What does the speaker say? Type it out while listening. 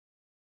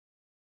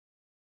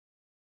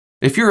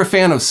If you're a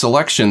fan of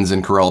selections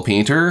in Corel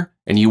Painter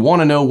and you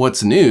want to know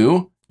what's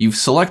new, you've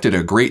selected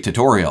a great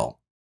tutorial.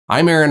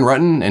 I'm Aaron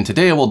Rutten, and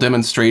today I will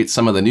demonstrate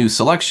some of the new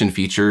selection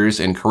features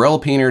in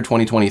Corel Painter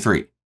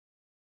 2023.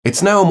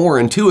 It's now more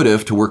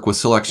intuitive to work with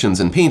selections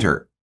in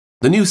Painter.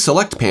 The new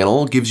Select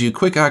panel gives you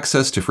quick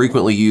access to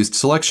frequently used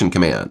selection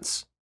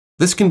commands.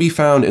 This can be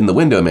found in the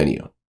Window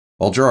menu.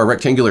 I'll draw a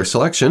rectangular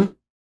selection,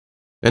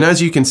 and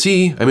as you can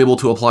see, I'm able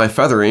to apply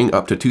feathering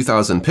up to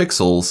 2000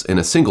 pixels in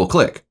a single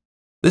click.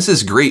 This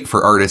is great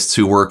for artists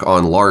who work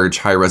on large,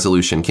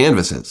 high-resolution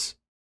canvases.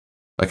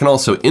 I can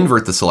also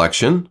invert the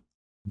selection,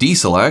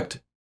 deselect,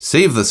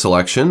 save the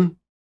selection,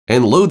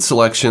 and load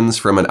selections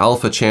from an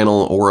alpha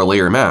channel or a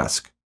layer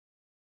mask.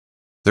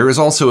 There is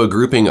also a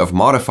grouping of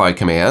modify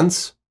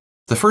commands.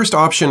 The first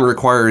option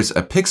requires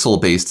a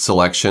pixel-based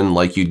selection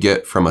like you'd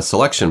get from a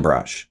selection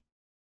brush.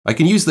 I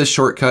can use this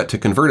shortcut to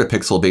convert a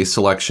pixel-based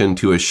selection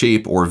to a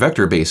shape or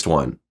vector-based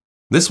one.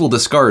 This will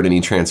discard any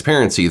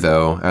transparency,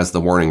 though, as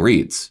the warning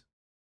reads.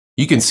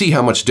 You can see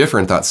how much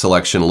different that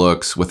selection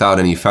looks without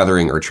any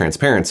feathering or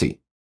transparency.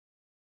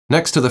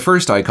 Next to the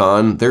first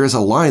icon, there is a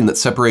line that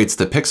separates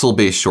the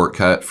pixel-based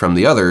shortcut from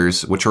the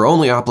others, which are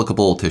only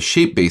applicable to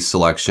shape-based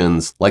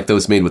selections like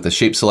those made with the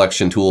Shape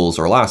Selection tools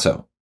or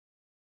Lasso.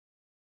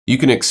 You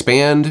can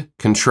expand,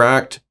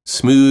 contract,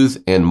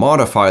 smooth, and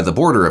modify the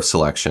border of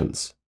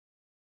selections.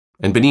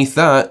 And beneath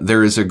that,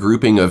 there is a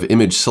grouping of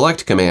image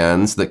select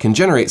commands that can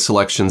generate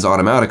selections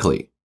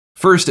automatically.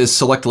 First is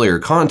Select Layer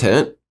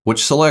Content,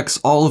 which selects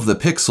all of the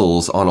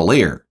pixels on a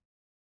layer.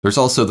 There's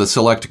also the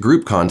Select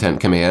Group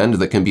Content command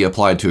that can be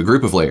applied to a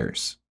group of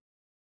layers.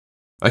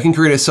 I can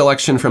create a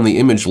selection from the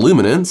image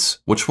luminance,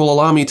 which will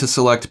allow me to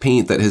select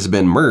paint that has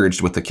been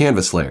merged with the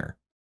canvas layer.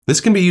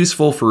 This can be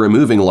useful for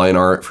removing line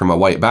art from a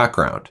white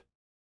background.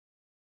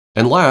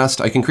 And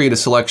last, I can create a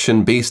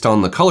selection based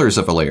on the colors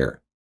of a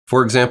layer.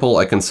 For example,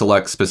 I can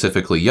select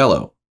specifically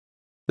yellow.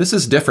 This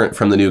is different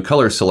from the new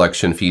color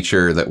selection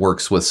feature that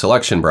works with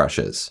selection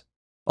brushes.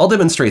 I'll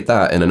demonstrate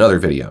that in another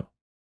video.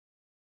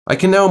 I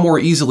can now more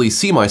easily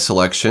see my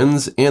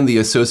selections and the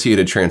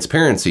associated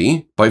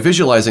transparency by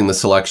visualizing the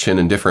selection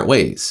in different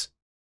ways.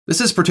 This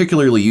is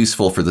particularly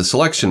useful for the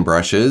selection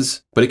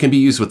brushes, but it can be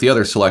used with the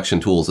other selection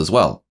tools as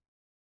well.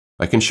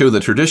 I can show the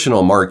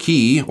traditional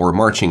marquee or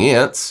marching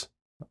ants,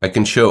 I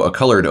can show a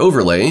colored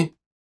overlay,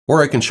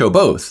 or I can show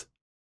both.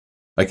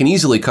 I can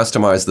easily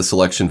customize the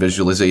selection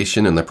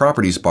visualization in the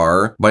properties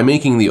bar by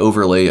making the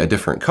overlay a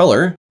different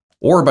color,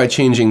 or by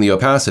changing the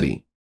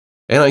opacity.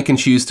 And I can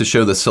choose to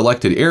show the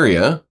selected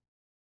area,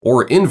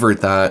 or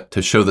invert that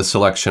to show the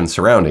selection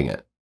surrounding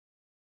it.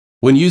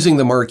 When using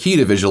the marquee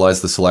to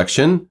visualize the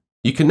selection,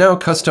 you can now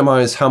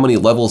customize how many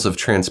levels of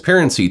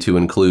transparency to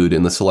include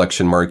in the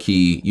selection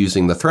marquee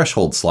using the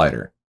threshold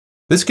slider.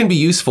 This can be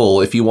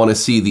useful if you want to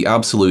see the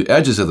absolute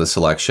edges of the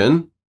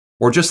selection,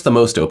 or just the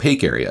most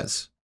opaque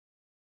areas.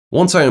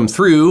 Once I am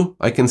through,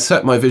 I can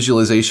set my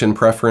visualization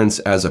preference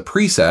as a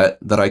preset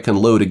that I can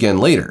load again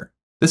later.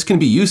 This can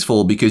be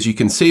useful because you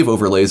can save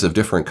overlays of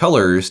different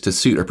colors to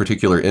suit a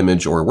particular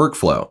image or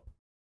workflow.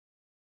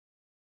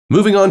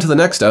 Moving on to the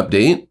next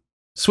update,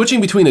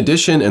 switching between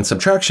addition and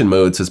subtraction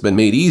modes has been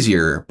made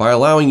easier by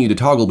allowing you to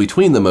toggle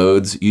between the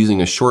modes using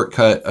a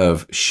shortcut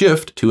of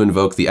Shift to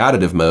invoke the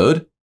additive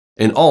mode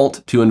and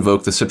Alt to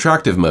invoke the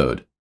subtractive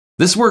mode.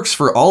 This works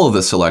for all of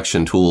the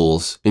selection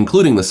tools,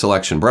 including the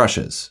selection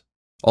brushes.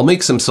 I'll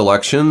make some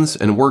selections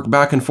and work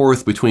back and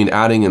forth between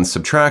adding and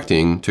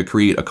subtracting to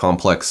create a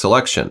complex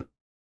selection.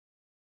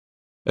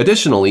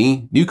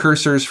 Additionally, new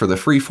cursors for the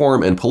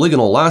freeform and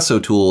polygonal lasso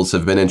tools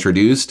have been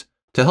introduced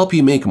to help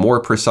you make more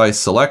precise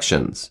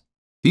selections.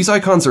 These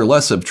icons are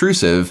less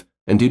obtrusive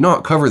and do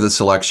not cover the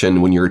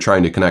selection when you're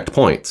trying to connect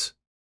points.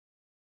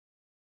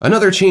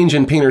 Another change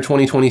in Painter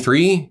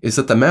 2023 is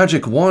that the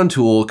Magic Wand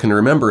tool can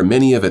remember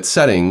many of its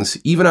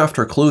settings even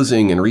after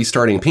closing and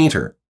restarting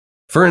Painter.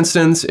 For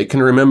instance, it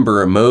can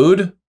remember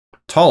mode,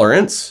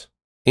 tolerance,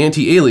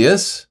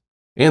 anti-alias,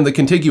 and the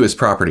contiguous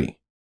property.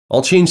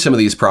 I'll change some of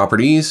these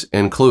properties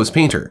and close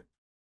Painter.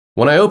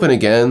 When I open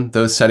again,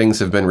 those settings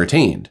have been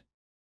retained.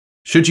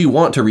 Should you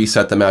want to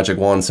reset the Magic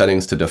Wand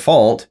settings to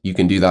default, you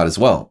can do that as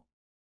well.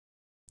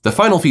 The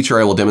final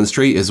feature I will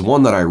demonstrate is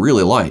one that I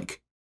really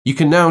like. You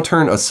can now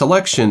turn a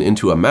selection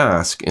into a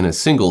mask in a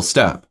single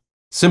step.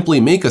 Simply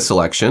make a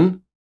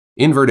selection,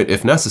 invert it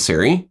if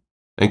necessary,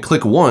 and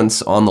click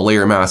once on the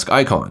layer mask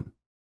icon.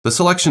 The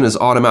selection is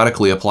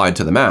automatically applied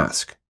to the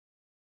mask.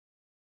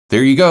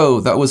 There you go,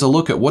 that was a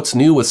look at what's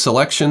new with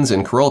selections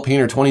in Corel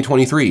Painter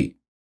 2023.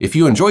 If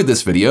you enjoyed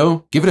this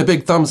video, give it a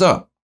big thumbs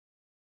up.